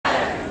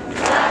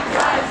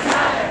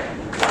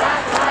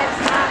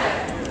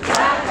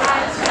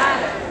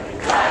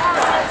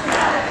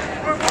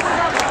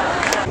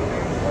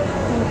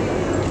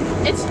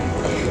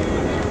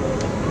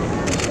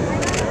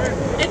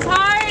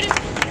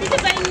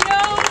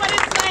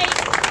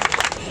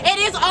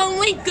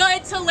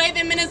to live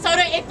in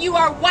Minnesota if you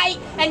are white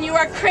and you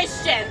are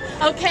Christian,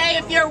 okay?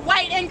 If you're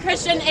white and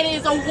Christian, it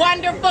is a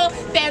wonderful,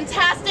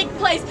 fantastic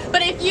place.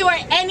 But if you are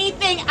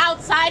anything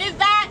outside of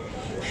that,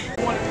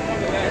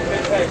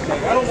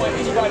 I don't want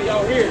anybody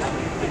out here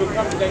to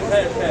become the next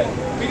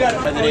hashtag. We got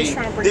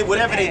to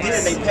whatever they did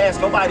and they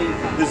passed, nobody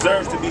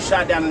deserves to be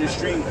shot down in the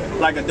street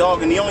like a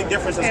dog. And the only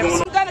difference that's going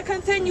on. I'm going to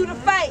continue to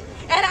fight.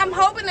 And I'm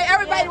hoping that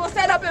everybody will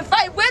stand up and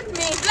fight with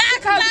me.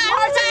 Black